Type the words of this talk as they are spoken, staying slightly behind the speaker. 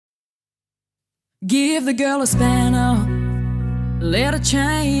Give the girl a spanner, let her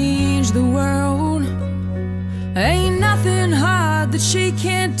change the world. Ain't nothing hard that she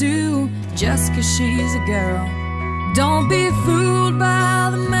can't do just 'cause she's a girl. Don't be fooled by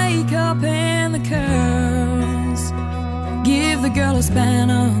the makeup and the curls. Give the girl a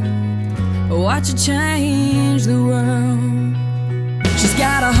spanner, watch her change the world. She's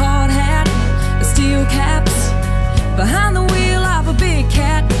got a hard hat, a steel caps, behind the wheel of a big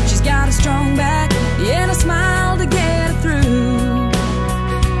cat. She's got a strong back and a smile to get her through.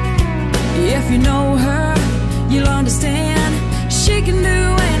 If you know her, you'll understand she can do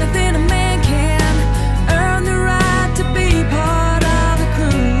anything a man can. Earn the right to be part of the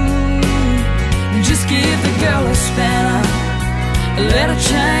crew. Just give the girl a spanner, let her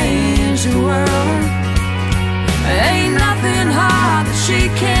change the world. Ain't nothing hard that she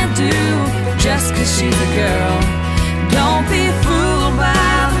can't do just 'cause she's a girl. Don't be fooled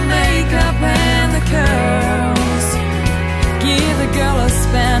by the makeup and the curls. Give the girl a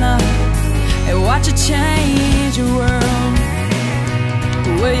spanner and watch her change your world.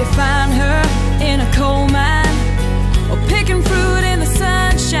 Will you find her in a coal mine, or picking fruit in the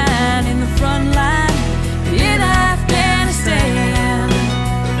sunshine in the front line in Afghanistan?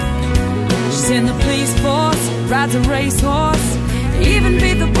 She's in the police force, rides a racehorse, even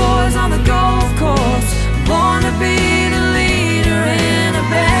beat the boys on the golf course. Born to be the leader in a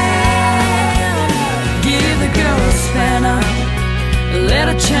band. Give the girl a spanner, let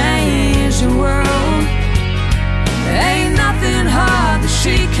her change the world. Ain't nothing hard that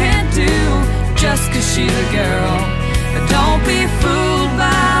she can't do just 'cause she's a girl. But don't be fooled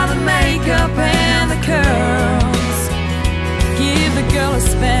by the makeup and the curls. Give the girl a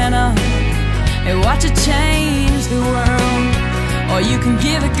spanner and watch her change the world. Or you can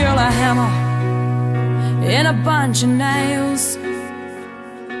give a girl a hammer and a bunch of nails.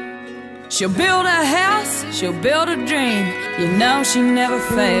 She'll build a house, she'll build a dream, you know she never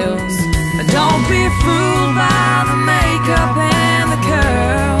fails. But don't be fooled by the makeup and the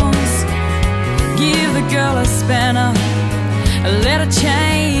curls. Give the girl a spanner, let her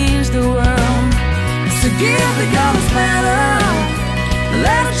change the world. So give the girl a spanner,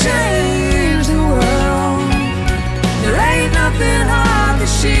 let her change the world. There ain't nothing hard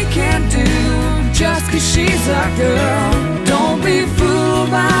that she can't do just 'cause she's a girl. Don't be fooled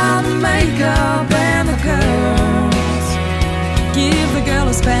by the makeup and the curls. Give the girl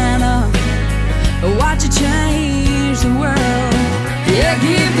a spanner, watch her change the world. Yeah,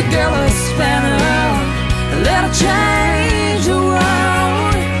 give the girl a spanner, let her change